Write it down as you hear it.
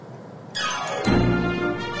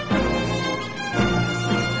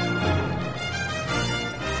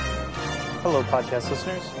Hello, podcast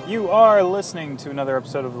listeners. You are listening to another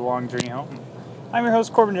episode of The Long Journey Home. I'm your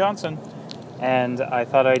host, Corbin Johnson, and I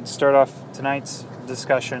thought I'd start off tonight's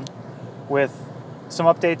discussion with some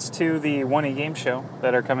updates to the 1E game show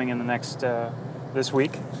that are coming in the next, this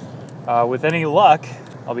week. With any luck,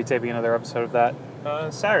 I'll be taping another episode of that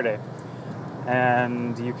Saturday,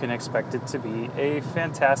 and you can expect it to be a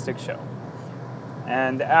fantastic show.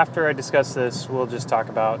 And after I discuss this, we'll just talk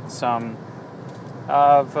about some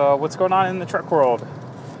of what's going on in the truck world.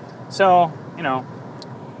 So,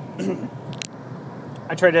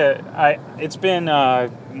 it's been,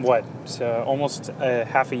 almost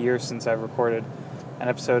half a year since I've recorded an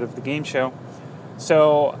episode of the game show.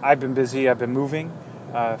 So I've been busy, I've been moving,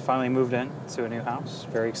 finally moved in to a new house.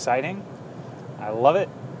 Very exciting. I love it.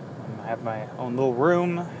 I have my own little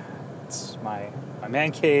room. It's my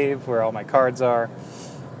man cave where all my cards are.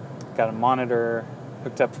 Got a monitor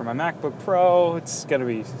hooked up for my MacBook Pro. It's going to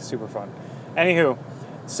be super fun. Anywho,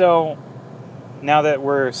 so now that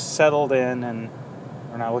we're settled in and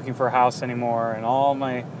we're not looking for a house anymore and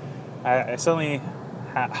I suddenly,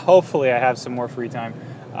 hopefully I have some more free time.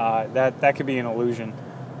 That could be an illusion.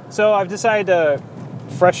 So I've decided to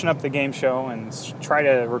freshen up the game show and try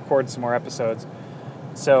to record some more episodes.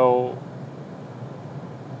 So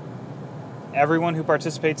everyone who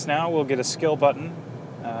participates now will get a skill button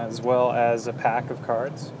as well as a pack of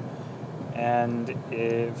cards. And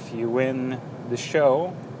if you win the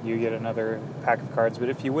show, you get another pack of cards. But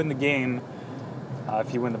if you win the game,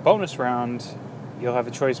 if you win the bonus round, you'll have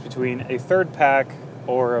a choice between a third pack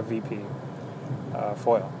or a VP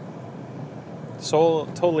foil. So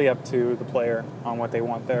totally up to the player on what they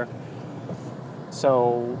want there.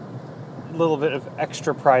 So a little bit of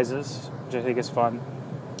extra prizes, which I think is fun.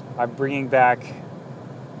 I'm bringing back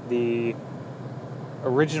the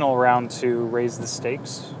original round to Raise the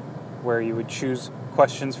Stakes, where you would choose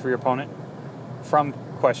questions for your opponent. From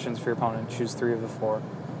questions for your opponent, choose 3 of the 4,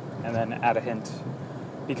 and then add a hint.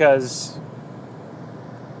 Because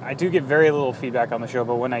I do get very little feedback on the show,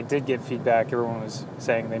 but when I did get feedback, everyone was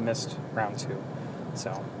saying they missed round 2.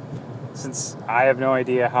 So, since I have no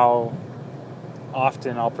idea how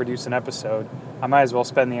often I'll produce an episode, I might as well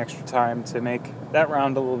spend the extra time to make that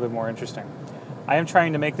round a little bit more interesting. I am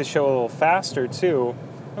trying to make the show a little faster too,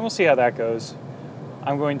 and we'll see how that goes.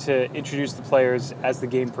 I'm going to introduce the players as the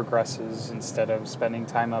game progresses instead of spending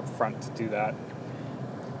time up front to do that.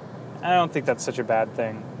 I don't think that's such a bad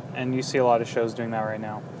thing, and you see a lot of shows doing that right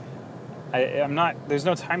now. There's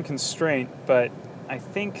no time constraint, but I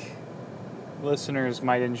think listeners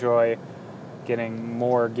might enjoy getting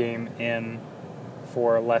more game in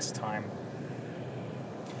for less time.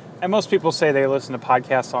 And most people say they listen to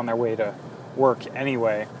podcasts on their way to work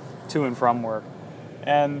anyway, to and from work.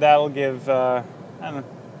 And that'll give,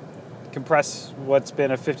 compress what's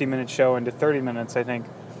been a 50-minute show into 30 minutes, I think,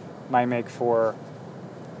 might make for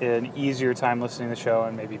an easier time listening to the show,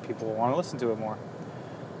 and maybe people will want to listen to it more.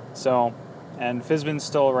 So, and Fizbin's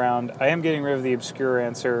still around. I am getting rid of the obscure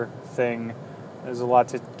answer thing. There's a lot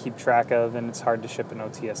to keep track of, and it's hard to ship an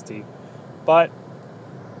OTSD. But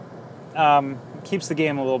keeps the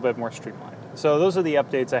game a little bit more streamlined. So those are the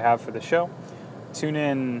updates I have for the show. Tune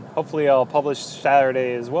in. Hopefully I'll publish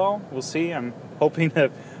Saturday as well. We'll see. I'm hoping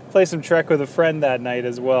to play some Trek with a friend that night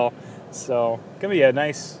as well. So gonna be a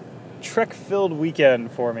nice Trek-filled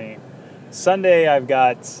weekend for me. Sunday I've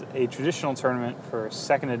got a traditional tournament for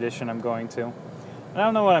 2nd edition I'm going to. And I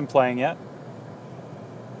don't know what I'm playing yet.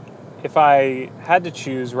 If I had to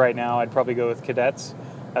choose right now, I'd probably go with Cadets.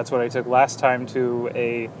 That's what I took last time to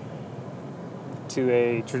a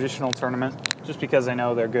traditional tournament, just because I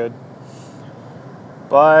know they're good.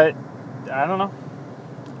 But I don't know.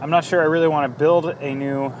 I'm not sure I really want to build a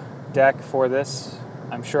new deck for this.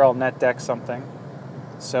 I'm sure I'll net deck something.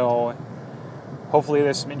 So hopefully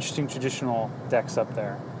there's some interesting traditional decks up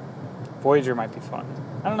there. Voyager might be fun.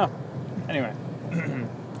 I don't know. Anyway.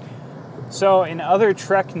 So in other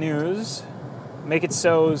Trek news, Make It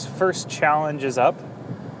So's first challenge is up.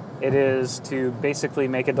 It is to basically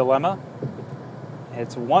make a dilemma.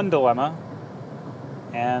 It's one dilemma,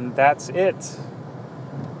 and that's it.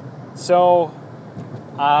 So,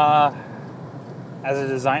 as a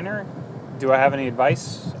designer, do I have any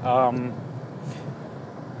advice?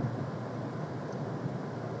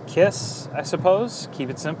 KISS, I suppose. Keep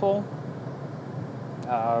it simple.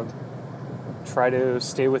 Try to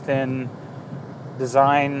stay within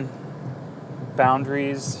design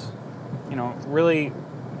boundaries. Really,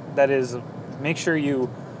 that is, make sure you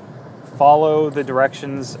follow the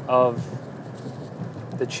directions of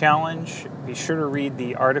the challenge. Be sure to read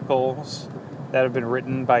the articles that have been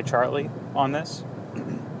written by Charlie on this.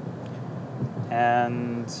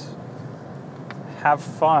 And have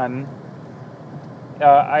fun.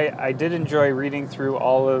 I did enjoy reading through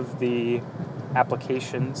all of the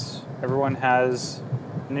applications. Everyone has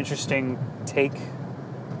an interesting take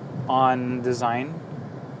on design,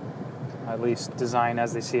 at least design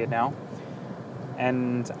as they see it now.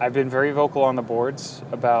 And I've been very vocal on the boards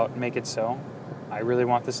about Make It So. I really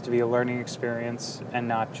want this to be a learning experience and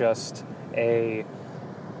not just I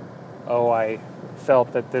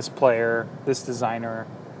felt that this player, this designer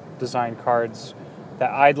designed cards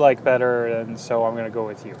that I'd like better, and so I'm going to go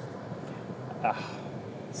with you.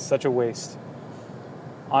 Such a waste.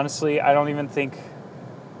 Honestly, I don't even think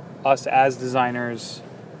us as designers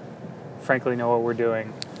frankly know what we're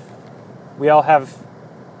doing. We all have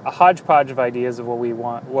a hodgepodge of ideas of what we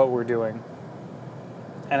want, what we're doing.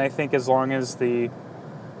 And I think as long as the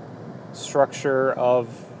structure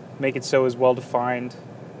of Make It So is well defined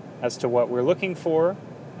as to what we're looking for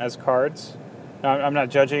as cards. Now, I'm not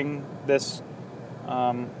judging this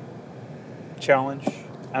challenge.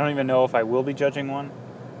 I don't even know if I will be judging one.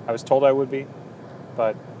 I was told I would be,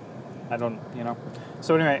 but I don't,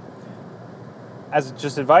 So anyway, as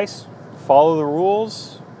just advice, follow the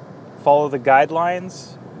rules, follow the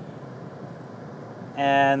guidelines,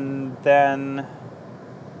 and then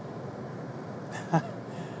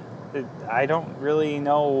I don't really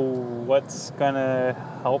know what's going to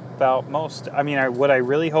help out most. I mean, what I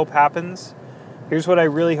really hope happens, here's what I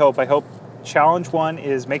really hope. I hope challenge 1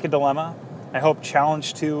 is make a dilemma. I hope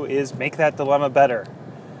challenge 2 is make that dilemma better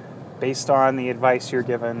based on the advice you're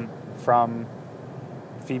given from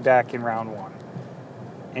feedback in round 1.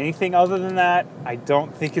 Anything other than that, I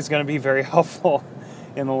don't think is going to be very helpful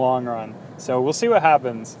in the long run. So we'll see what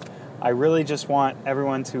happens. I really just want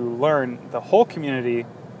everyone to learn, the whole community.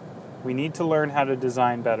 We need to learn how to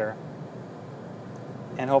design better.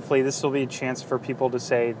 And hopefully this will be a chance for people to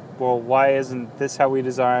say, well, why isn't this how we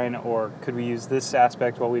design? Or could we use this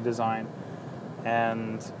aspect while we design?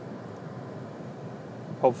 And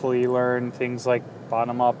hopefully learn things like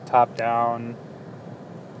bottom up, top down.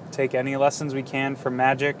 Take any lessons we can from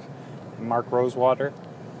Magic and Mark Rosewater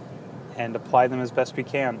and apply them as best we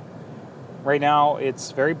can. Right now, it's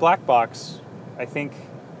very black box. I think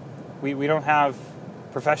we don't have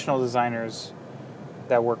professional designers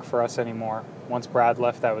that work for us anymore. Once Brad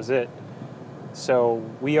left, that was it. So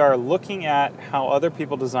we are looking at how other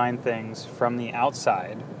people design things from the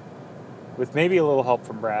outside, with maybe a little help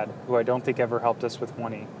from Brad, who I don't think ever helped us with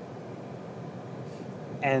 1E,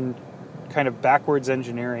 and kind of backwards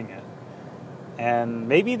engineering it. And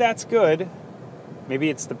maybe that's good. Maybe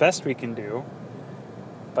it's the best we can do.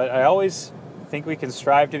 But I always think we can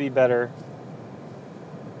strive to be better.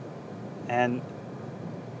 And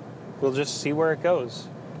we'll just see where it goes.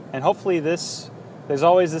 And hopefully there's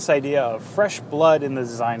always this idea of fresh blood in the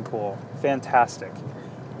design pool. Fantastic.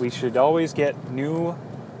 We should always get new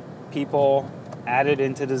people added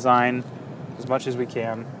into design as much as we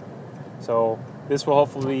can. So this will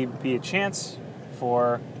hopefully be a chance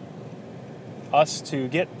for us to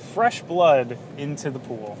get fresh blood into the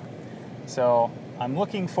pool. So I'm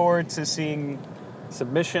looking forward to seeing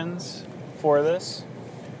submissions for this.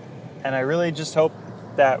 And I really just hope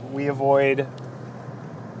that we avoid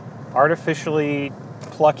artificially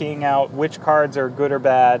plucking out which cards are good or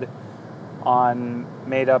bad on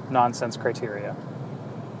made-up nonsense criteria.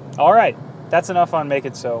 All right, that's enough on Make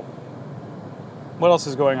It So. What else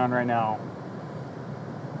is going on right now?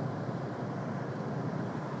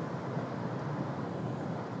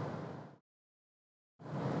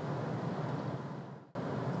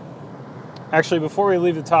 Actually, before we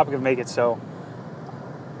leave the topic of Make It So,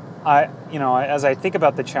 as I think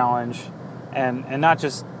about the challenge, and not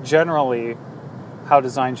just generally how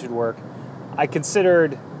design should work, I've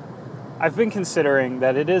been considering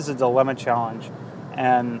that it is a dilemma challenge,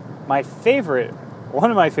 and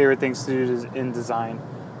one of my favorite things to do in design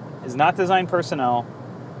is not design personnel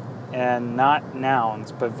and not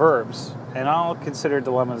nouns, but verbs, and I'll consider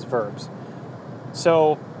dilemmas verbs.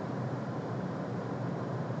 So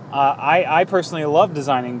I personally love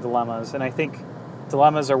designing dilemmas, and I think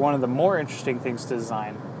dilemmas are one of the more interesting things to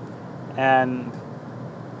design. And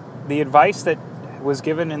the advice that was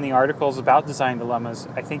given in the articles about design dilemmas,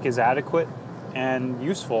 I think, is adequate and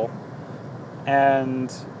useful.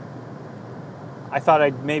 And I thought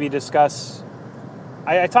I'd maybe discuss...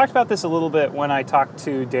 I talked about this a little bit when I talked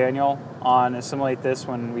to Daniel on Assimilate This,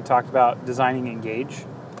 when we talked about designing Engage.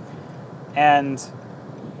 And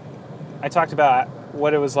I talked about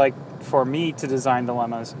what it was like for me to design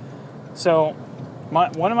dilemmas. So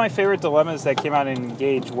one of my favorite dilemmas that came out in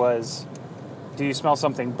Engage was, do you smell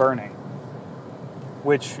something burning?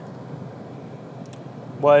 Which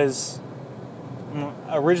was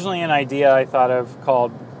originally an idea I thought of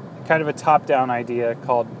called, kind of a top-down idea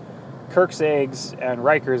called Kirk's eggs and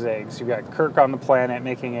Riker's eggs. You've got Kirk on the planet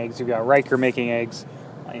making eggs. You've got Riker making eggs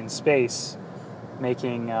in space,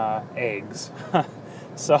 making eggs.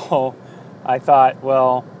 So I thought,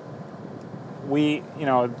 well,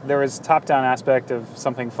 there was a top-down aspect of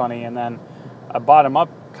something funny, and then a bottom-up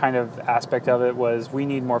kind of aspect of it was we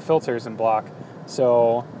need more filters in block.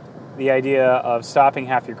 So the idea of stopping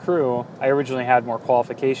half your crew, I originally had more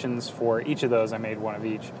qualifications for each of those. I made one of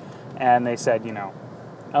each. And they said,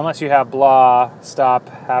 unless you have blah, stop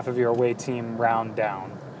half of your away team round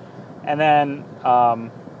down. And then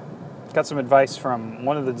got some advice from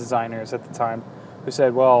one of the designers at the time who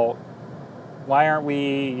said, well, why aren't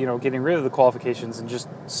we, getting rid of the qualifications and just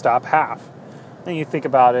stop half? Then you think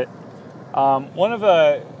about it.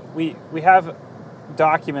 We have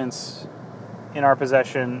documents in our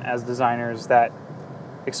possession as designers that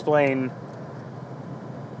explain,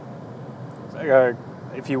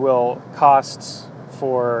 if you will, costs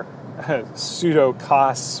for pseudo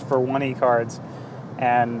costs for 1E cards.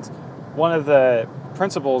 And one of the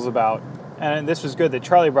principles about, and this was good that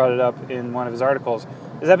Charlie brought it up in one of his articles,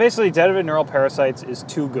 is that basically Dead of a Neural Parasites is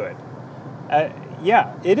too good.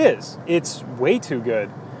 Yeah, it is. It's way too good.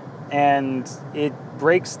 And it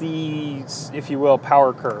breaks the, if you will,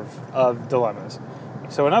 power curve of dilemmas.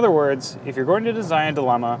 So in other words, if you're going to design a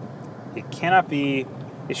dilemma,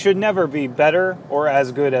 it should never be better or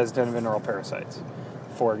as good as Den of Neural Parasites,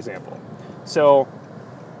 for example. So,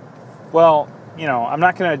 well, I'm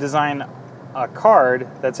not going to design a card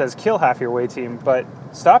that says kill half your away team, but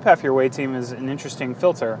stop half your away team is an interesting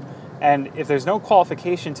filter. And if there's no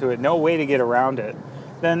qualification to it, no way to get around it,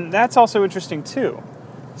 then that's also interesting too.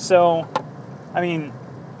 So, there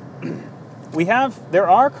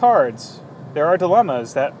are cards, there are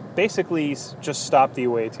dilemmas that basically just stop the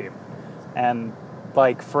away team. And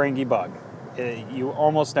like Ferengi Bug, you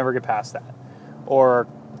almost never get past that. Or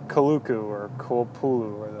Kaluku or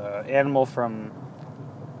Kolpulu, or the animal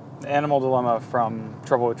dilemma from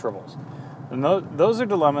Trouble with Tribbles. And those are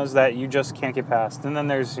dilemmas that you just can't get past. And then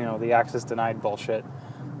there's, the access denied bullshit,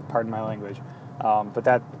 pardon my language. But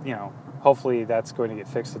that, hopefully that's going to get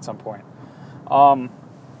fixed at some point. In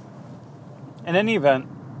any event,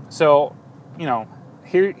 so,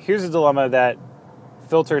 here's a dilemma that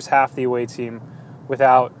filters half the away team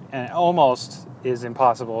without, and it almost is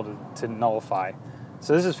impossible to nullify.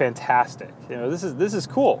 So this is fantastic. This is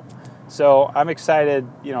cool. So I'm excited.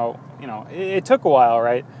 It took a while,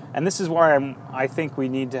 right? And this is why I think we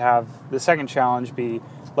need to have the second challenge be,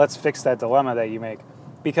 let's fix that dilemma that you make,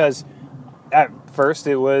 because at first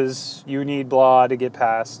it was you need blah to get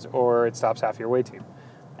past, or it stops half your away team.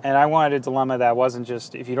 And I wanted a dilemma that wasn't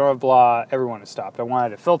just, if you don't have blah, everyone is stopped. I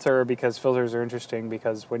wanted a filter, because filters are interesting,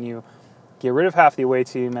 because when you get rid of half the away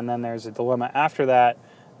team, and then there's a dilemma after that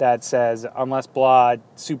says, unless blah,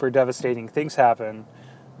 super devastating things happen,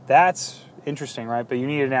 that's interesting, right? But you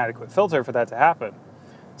need an adequate filter for that to happen.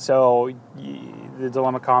 So the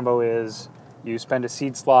dilemma combo is you spend a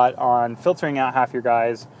seed slot on filtering out half your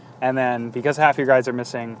guys, and then because half your guys are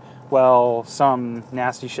missing, well, some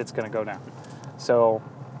nasty shit's going to go down. So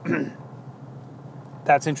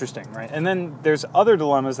that's interesting, right? And then there's other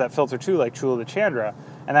dilemmas that filter too, like Chula the Chandra,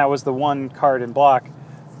 and that was the one card in block,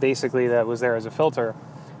 basically, that was there as a filter.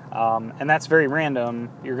 And that's very random.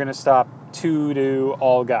 You're going to stop 2 to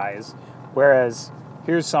all guys, whereas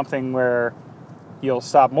here's something where you'll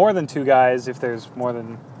stop more than 2 guys if there's more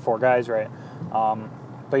than 4 guys, right?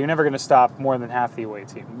 But you're never going to stop more than half the away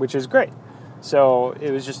team, which is great. So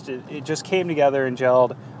it just came together and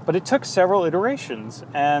gelled, but it took several iterations,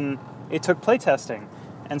 and it took playtesting.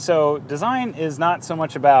 And so design is not so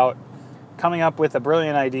much about coming up with a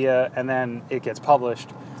brilliant idea and then it gets published.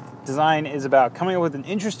 Design is about coming up with an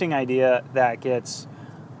interesting idea that gets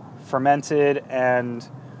fermented and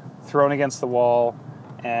thrown against the wall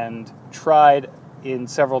and tried in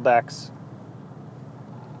several decks.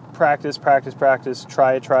 Practice,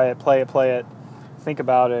 try it, play it, think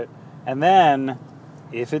about it. And then,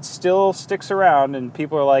 if it still sticks around and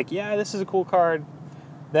people are like, yeah, this is a cool card,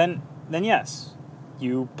 then yes,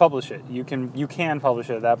 you publish it. You can publish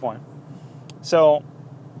it at that point. So,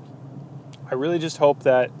 I really just hope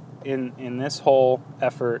that in this whole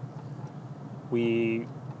effort, we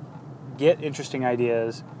get interesting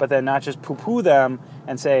ideas, but then not just poo-poo them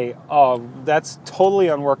and say, oh, that's totally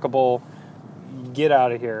unworkable, get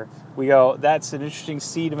out of here. We go, that's an interesting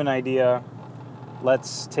seed of an idea,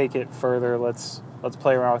 let's take it further, let's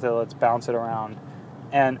play around with it, let's bounce it around.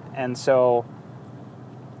 And so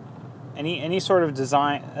any sort of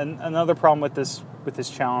design. And another problem with this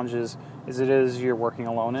challenge is you're working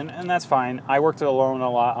alone, and that's fine. I worked alone a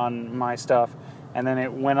lot on my stuff, and then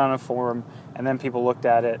it went on a forum, and then people looked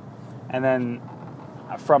at it, and then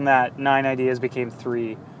from that 9 ideas became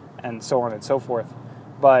 3, and so on and so forth.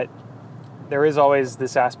 But there is always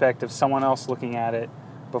this aspect of someone else looking at it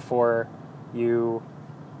before you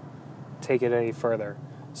take it any further.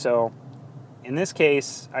 So in this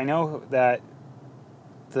case, I know that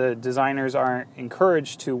the designers aren't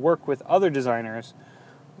encouraged to work with other designers,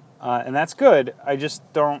 and that's good. I just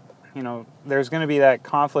don't, there's going to be that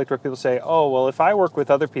conflict where people say, oh, well, if I work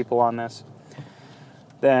with other people on this,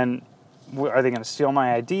 then are they going to steal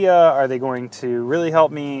my idea? Are they going to really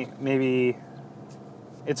help me? Maybe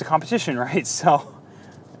it's a competition, right? So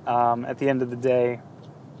at the end of the day,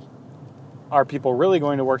 are people really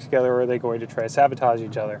going to work together, or are they going to try to sabotage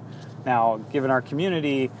each other? Now, given our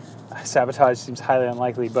community, sabotage seems highly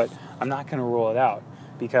unlikely, but I'm not going to rule it out,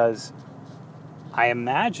 because I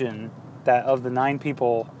imagine that of the 9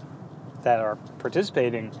 people that are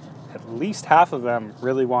participating, at least half of them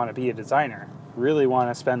really want to be a designer, really want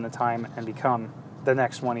to spend the time and become the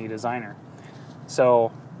next 1E designer.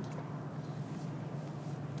 So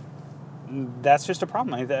that's just a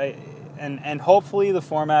problem. And hopefully the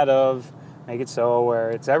format of make it so where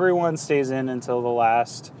it's everyone stays in until the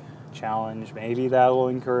last challenge, maybe that will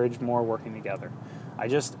encourage more working together.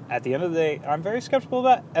 At the end of the day, I'm very skeptical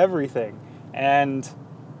about everything. And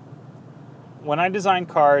when I design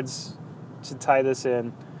cards, to tie this in,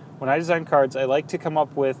 when I design cards, I like to come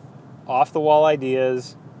up with off-the-wall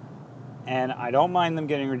ideas, and I don't mind them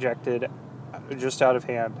getting rejected just out of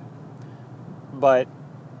hand. But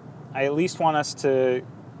I at least want us to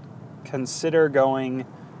consider going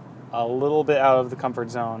a little bit out of the comfort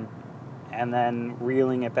zone and then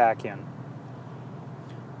reeling it back in.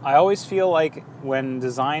 I always feel like when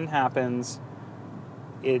design happens,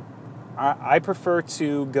 I prefer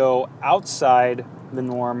to go outside the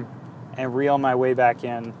norm and reel my way back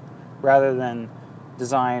in, rather than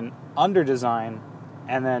design under design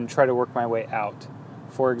and then try to work my way out.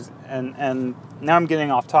 And now I'm getting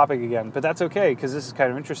off topic again, but that's okay, because this is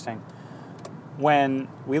kind of interesting. When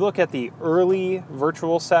we look at the early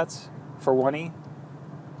virtual sets for 1E,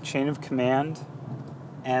 Chain of Command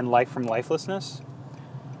and Life from Lifelessness,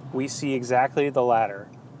 we see exactly the latter,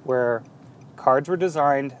 where cards were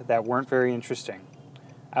designed that weren't very interesting.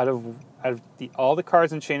 Out of all the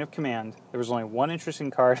cards in Chain of Command, there was only one interesting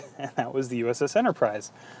card, and that was the USS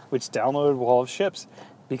Enterprise, which downloaded Wall of Ships.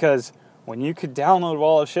 Because when you could download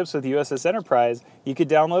Wall of Ships with the USS Enterprise, you could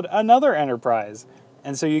download another Enterprise.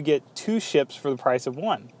 And so you get 2 ships for the price of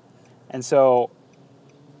 1. And so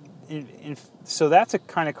so that's a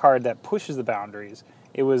kind of card that pushes the boundaries.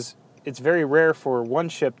 It's very rare for one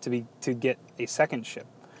ship to get a second ship.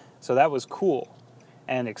 So that was cool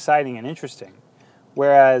and exciting and interesting.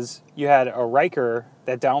 Whereas you had a Riker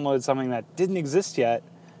that downloaded something that didn't exist yet,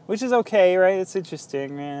 which is okay, right? It's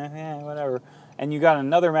interesting, whatever. And you got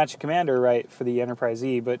another Magic Commander, right, for the Enterprise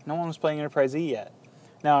E, but no one was playing Enterprise E yet.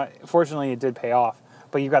 Now, fortunately, it did pay off.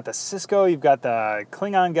 But you've got the Cisco, you've got the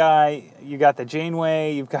Klingon guy, you got the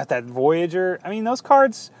Janeway, you've got that Voyager. I mean, those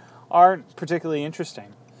cards aren't particularly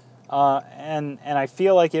interesting. And I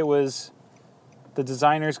feel like it was the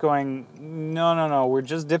designers going, no, we're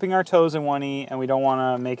just dipping our toes in 1E, and we don't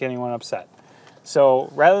want to make anyone upset.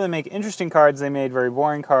 So rather than make interesting cards, they made very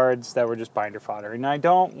boring cards that were just binder fodder. And I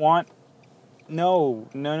don't want... No.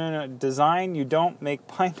 Design, you don't make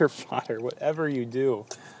binder fodder, whatever you do.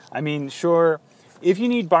 I mean, sure, if you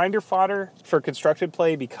need binder fodder for constructed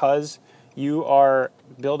play because you are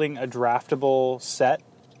building a draftable set,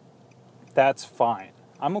 that's fine.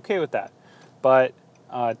 I'm okay with that. But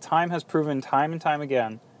time has proven time and time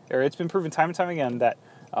again, or it's been proven time and time again, that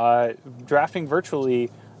drafting virtually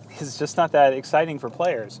is just not that exciting for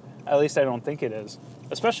players. At least I don't think it is.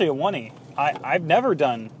 Especially a 1E. I've never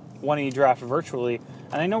done 1E draft virtually,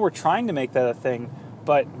 and I know we're trying to make that a thing,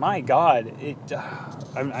 but my God,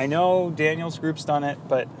 I know Daniel's group's done it,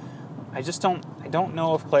 but I don't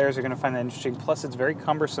know if players are going to find that interesting. Plus, it's very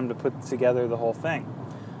cumbersome to put together the whole thing.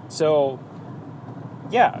 So,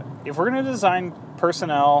 yeah, if we're going to design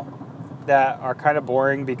personnel that are kind of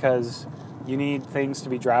boring because you need things to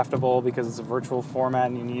be draftable because it's a virtual format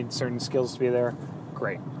and you need certain skills to be there,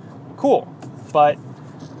 great. Cool. But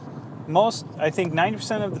I think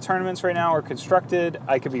 90% of the tournaments right now are constructed.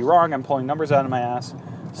 I could be wrong. I'm pulling numbers out of my ass.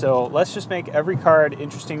 So let's just make every card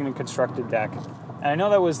interesting in a constructed deck. And I know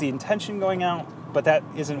that was the intention going out, but that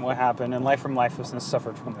isn't what happened. And Life from Lifelessness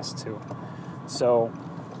suffered from this too. So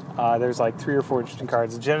there's like 3 or 4 interesting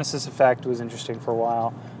cards. The Genesis Effect was interesting for a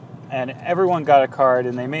while. And everyone got a card,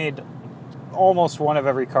 and they made almost one of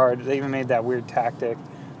every card. They even made that weird tactic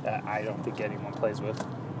that I don't think anyone plays with.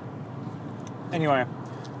 Anyway,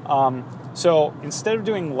 so instead of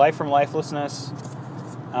doing Life from Lifelessness,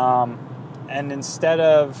 and instead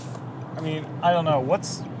of, I don't know,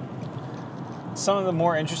 what's some of the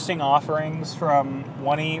more interesting offerings from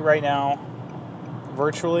 1E right now,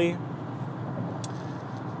 virtually?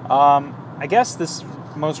 I guess this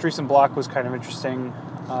most recent block was kind of interesting.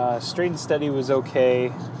 Straight and Steady was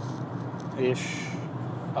okay-ish.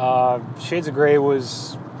 Shades of Grey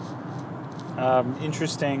was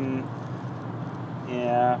interesting.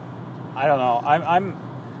 Yeah, I don't know. I'm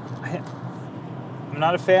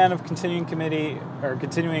not a fan of continuing committee or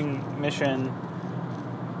continuing mission.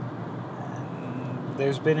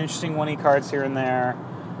 There's been interesting 1E cards here and there,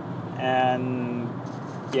 and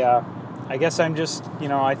yeah, I guess I'm just,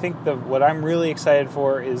 I think what I'm really excited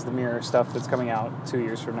for is the mirror stuff that's coming out 2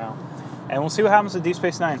 years from now, and we'll see what happens with Deep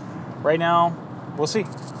Space Nine. Right now, we'll see.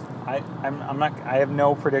 I have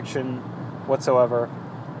no prediction whatsoever.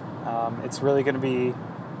 It's really going to be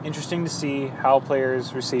interesting to see how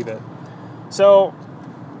players receive it. So,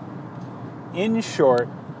 in short,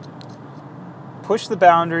 push the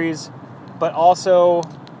boundaries, but also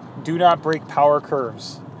do not break power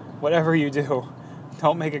curves. Whatever you do,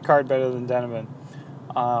 don't make a card better than Denevan.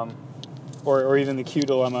 Or even the Q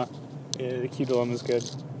Dilemma. Yeah, the Q Dilemma is good.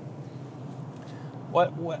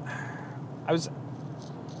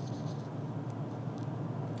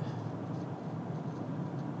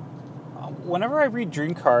 Whenever I read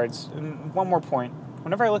dream cards, and one more point,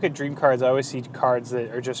 whenever I look at dream cards, I always see cards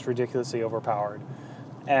that are just ridiculously overpowered.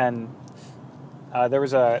 And there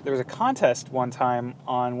was a contest one time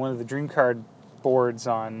on one of the dream card boards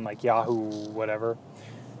on like Yahoo, whatever,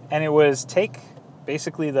 and it was take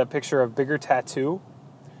basically the picture of Bigger Tattoo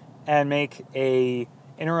and make a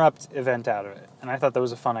interrupt event out of it. And I thought that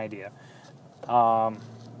was a fun idea. I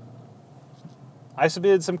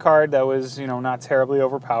submitted some card that was, not terribly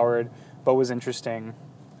overpowered, but was interesting.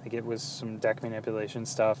 Like it was some deck manipulation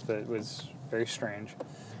stuff that was very strange.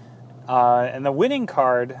 And the winning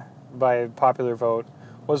card, by popular vote,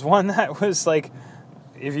 was one that was like,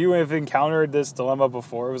 if you have encountered this dilemma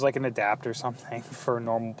before, it was like an adapt or something for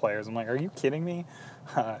normal players. I'm like, are you kidding me?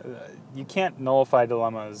 You can't nullify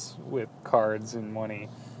dilemmas with cards in 1E.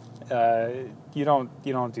 You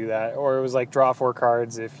don't do that. Or it was like draw 4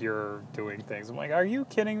 cards if you're doing things. I'm like, are you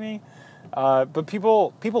kidding me? But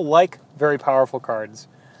people like very powerful cards.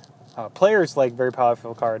 Players like very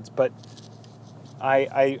powerful cards, but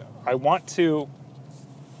I want to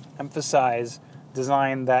emphasize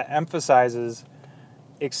design that emphasizes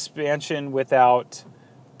expansion without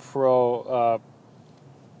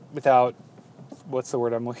without what's the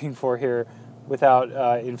word I'm looking for here? Without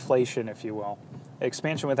inflation, if you will.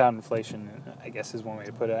 Expansion without inflation, I guess, is one way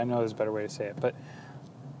to put it. I know there's a better way to say it, but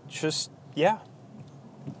just, yeah.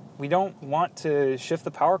 We don't want to shift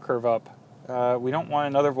the power curve up. We don't want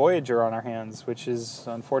another Voyager on our hands, which is,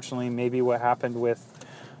 unfortunately, maybe what happened with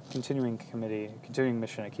continuing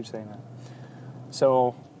mission. I keep saying that.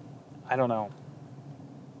 So, I don't know.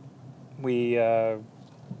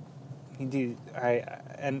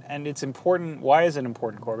 And it's important. Why is it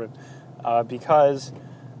important, Corbin? Because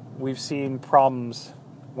we've seen problems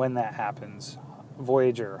when that happens.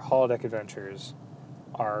 Voyager, Holodeck Adventures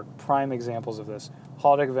are prime examples of this.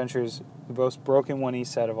 Holodeck Adventures, the most broken 1E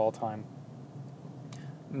set of all time,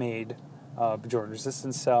 made Bajoran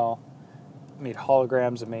Resistance Cell, made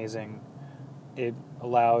holograms amazing. It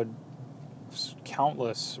allowed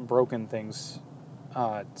countless broken things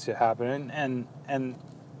to happen, and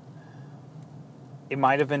it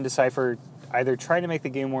might have been Decipher either trying to make the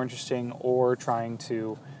game more interesting or trying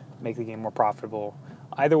to make the game more profitable.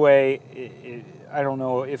 Either way, I don't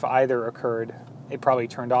know if either occurred. It probably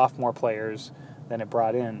turned off more players than it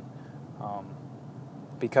brought in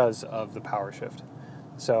because of the power shift.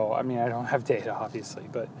 So, I don't have data, obviously,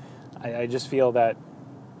 but I just feel that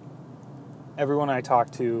everyone I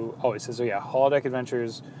talk to always says, oh yeah, Holodeck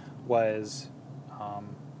Adventures was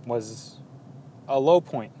a low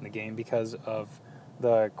point in the game because of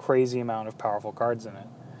the crazy amount of powerful cards in it.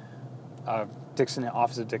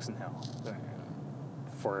 Office of Dixon Hill,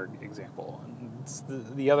 for example.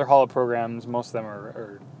 The other Holo programs, most of them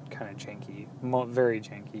are kind of janky, very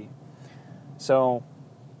janky. So,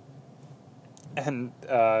 and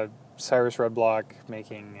Cyrus Redblock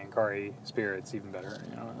making Ankari Spirits even better,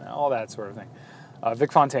 all that sort of thing.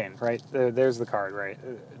 Vic Fontaine, right? There's the card, right?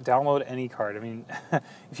 Download any card.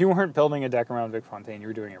 If you weren't building a deck around Vic Fontaine, you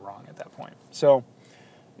were doing it wrong at that point. So,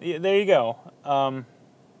 there you go.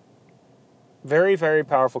 Very, very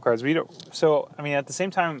powerful cards. We don't. So I mean, at the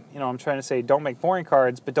same time, I'm trying to say don't make boring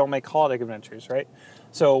cards, but don't make holodeck adventures, right?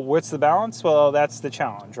 So what's the balance? Well, that's the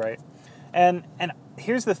challenge, right? And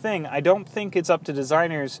here's the thing: I don't think it's up to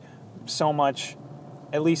designers so much,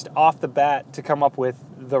 at least off the bat, to come up with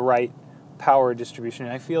the right power distribution.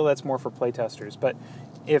 I feel that's more for playtesters. But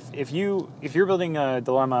if you're building a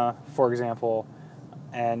dilemma, for example,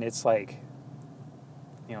 and it's like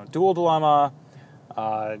dual dilemma.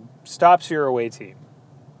 Stops your away team.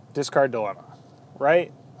 Discard dilemma,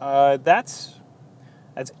 right? That's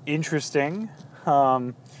interesting.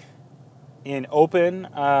 In open,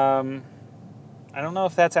 I don't know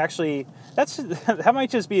if that's actually that might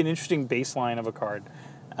just be an interesting baseline of a card,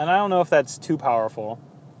 and I don't know if that's too powerful.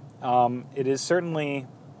 It is certainly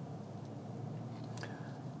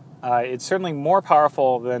it's certainly more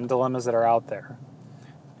powerful than dilemmas that are out there,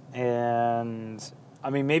 and I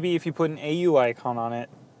mean, maybe if you put an AU icon on it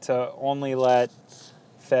to only let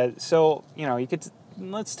Fed, so you could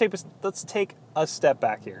let's take a step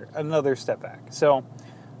back here, another step back. So,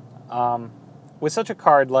 with such a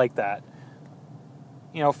card like that,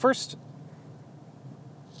 first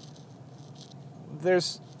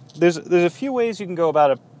there's a few ways you can go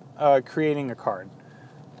about creating a card,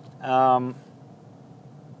 and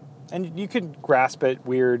you could grasp it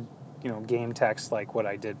weird, game text like what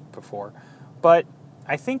I did before, but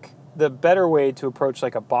I think the better way to approach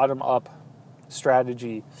like a bottom-up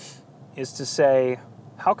strategy is to say,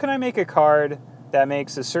 how can I make a card that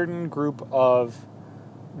makes a certain group of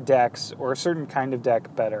decks or a certain kind of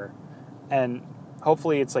deck better? And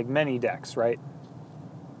hopefully it's like many decks, right?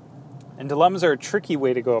 And dilemmas are a tricky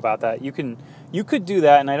way to go about that. You could do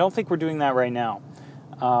that, and I don't think we're doing that right now.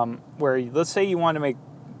 Where let's say you want to make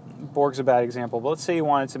Borg's a bad example, but let's say you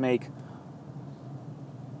wanted to make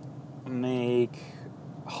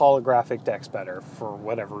holographic decks better for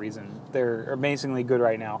whatever reason. They're amazingly good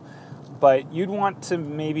right now, but you'd want to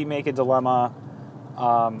maybe make a dilemma.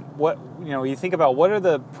 You think about what are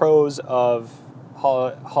the pros of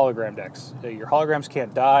hologram decks. Your holograms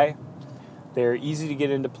can't die. They're easy to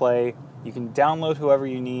get into play. You can download whoever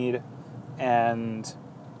you need, and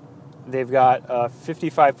they've got a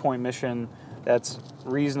 55-point mission that's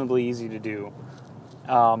reasonably easy to do.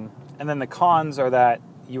 And then the cons are that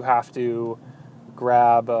you have to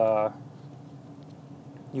grab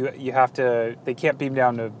they can't beam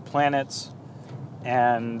down to planets,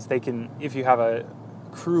 and they can, if you have a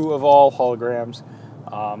crew of all holograms,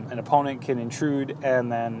 an opponent can intrude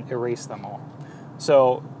and then erase them all.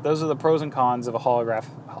 So those are the pros and cons of a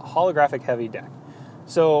holographic heavy deck.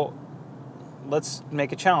 So let's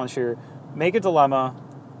make a challenge here. Make a dilemma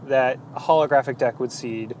that a holographic deck would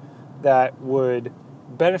seed that would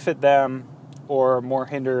benefit them or more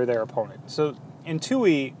hinder their opponent. So in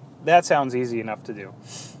 2E, that sounds easy enough to do.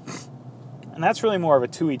 And that's really more of a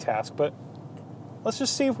 2E task, but let's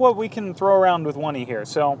just see what we can throw around with 1E here.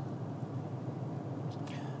 So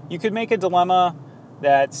you could make a dilemma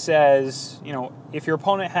that says, if your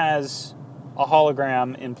opponent has a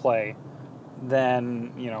hologram in play,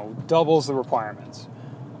 then, doubles the requirements.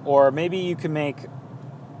 Or maybe you could make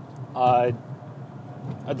a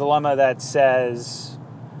dilemma that says,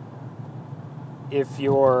 if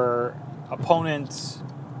your opponent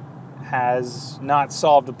has not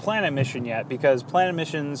solved a planet mission yet, because planet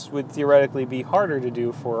missions would theoretically be harder to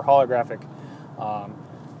do for hologram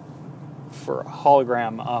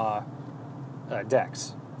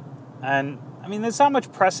decks. And I mean, there's not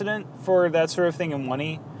much precedent for that sort of thing in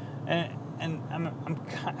 1E, and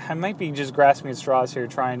I might be just grasping at straws here,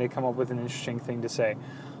 trying to come up with an interesting thing to say.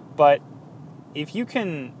 But if you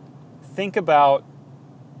can think about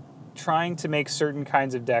trying to make certain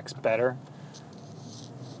kinds of decks better,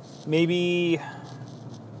 maybe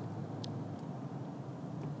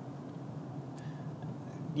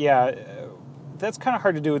that's kind of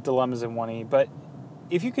hard to do with dilemmas in 1E, but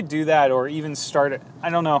if you could do that, or even start it, I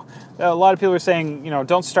don't know, a lot of people are saying,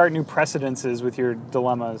 don't start new precedences with your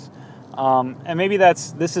dilemmas, and maybe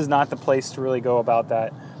this is not the place to really go about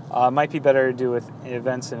that. Might be better to do with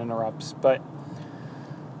events and interrupts, but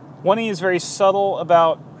 1E is very subtle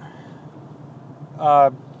about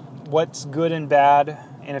what's good and bad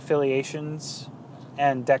in affiliations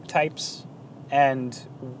and deck types, and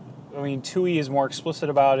I mean 2E is more explicit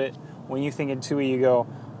about it. When you think in 2E, you go,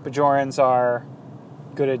 Bajorans are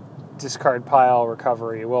good at discard pile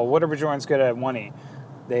recovery. Well, what are Bajorans good at 1E?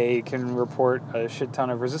 They can report a shit ton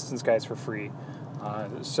of resistance guys for free.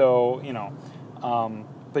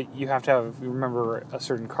 But you have to remember a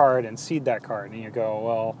certain card and seed that card, and you go,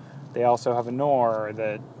 well, they also have a Nor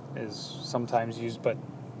that is sometimes used, but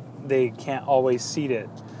they can't always seed it.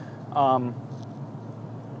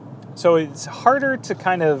 So it's harder to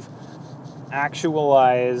kind of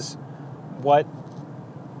actualize what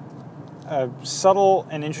subtle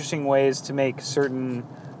and interesting ways to make certain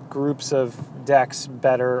groups of decks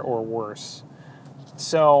better or worse.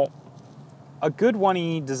 So a good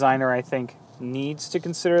 1E designer, I think, needs to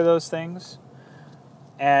consider those things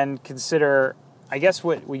and consider, I guess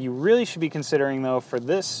what you really should be considering, though, for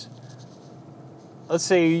this, let's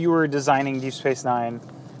say you were designing Deep Space Nine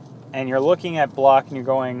and you're looking at block and you're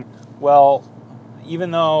going, well, even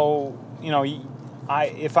though,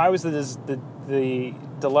 if I was the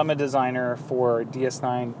dilemma designer for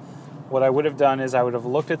DS9, what I would have done is I would have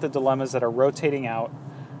looked at the dilemmas that are rotating out.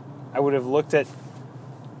 I would have looked at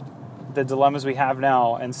the dilemmas we have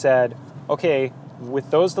now and said, okay, with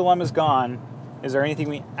those dilemmas gone, is there anything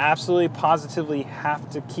we absolutely positively have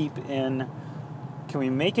to keep in? Can we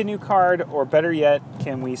make a new card, or better yet,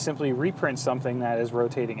 can we simply reprint something that is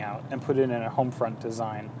rotating out and put it in a home front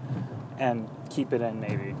design and keep it in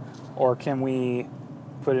maybe? Or can we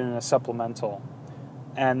put it in a supplemental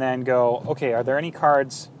and then go, okay, are there any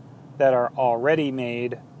cards that are already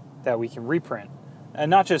made that we can reprint?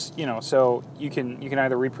 And not just, so you can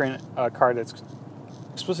either reprint a card that's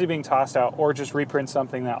explicitly being tossed out, or just reprint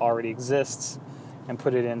something that already exists and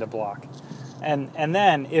put it into block. And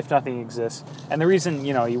then, if nothing exists, and the reason,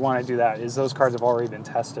 you want to do that is those cards have already been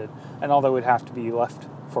tested, and all that would have to be left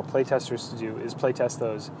for playtesters to do is playtest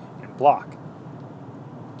those in block.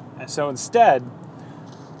 And so instead,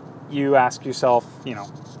 you ask yourself,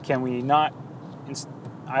 can we not...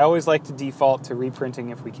 I always like to default to reprinting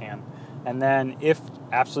if we can. And then, if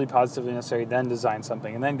absolutely positively necessary, then design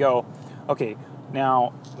something. And then go, okay,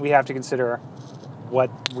 now we have to consider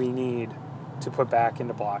what we need to put back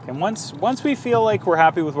into block. And once we feel like we're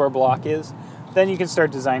happy with where block is, then you can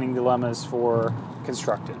start designing dilemmas for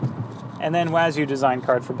constructed. And then as you design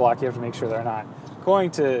cards for block, you have to make sure they're not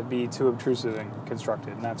going to be too obtrusive in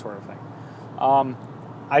constructed and that sort of thing.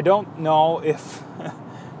 I don't know if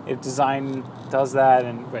if design does that,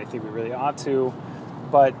 and I think we really ought to.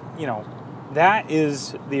 But, that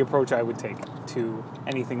is the approach I would take to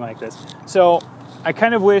anything like this. So I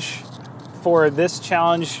kind of wish for this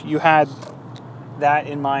challenge you had that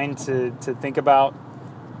in mind to think about,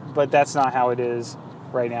 but that's not how it is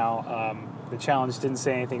right now. The challenge didn't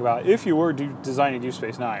say anything about if you were designing Deep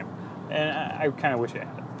Space Nine, and I kind of wish it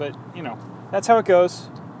had. But, that's how it goes.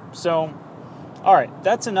 So, all right,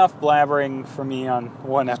 that's enough blabbering for me on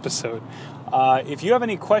one episode. If you have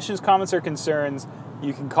any questions, comments, or concerns,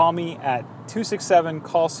 you can call me at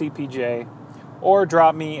 267-CALL-CPJ or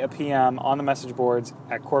drop me a PM on the message boards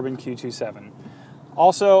at CorbinQ27.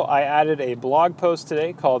 Also, I added a blog post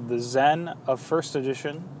today called The Zen of First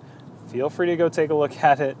Edition. Feel free to go take a look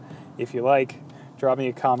at it if you like. Drop me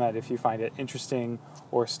a comment if you find it interesting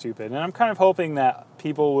or stupid. And I'm kind of hoping that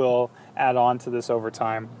people will add on to this over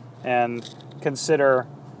time and consider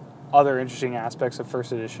other interesting aspects of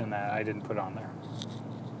First Edition that I didn't put on there.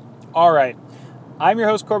 All right. I'm your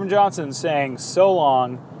host, Corbin Johnson, saying so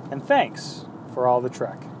long and thanks for all the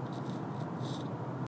trek.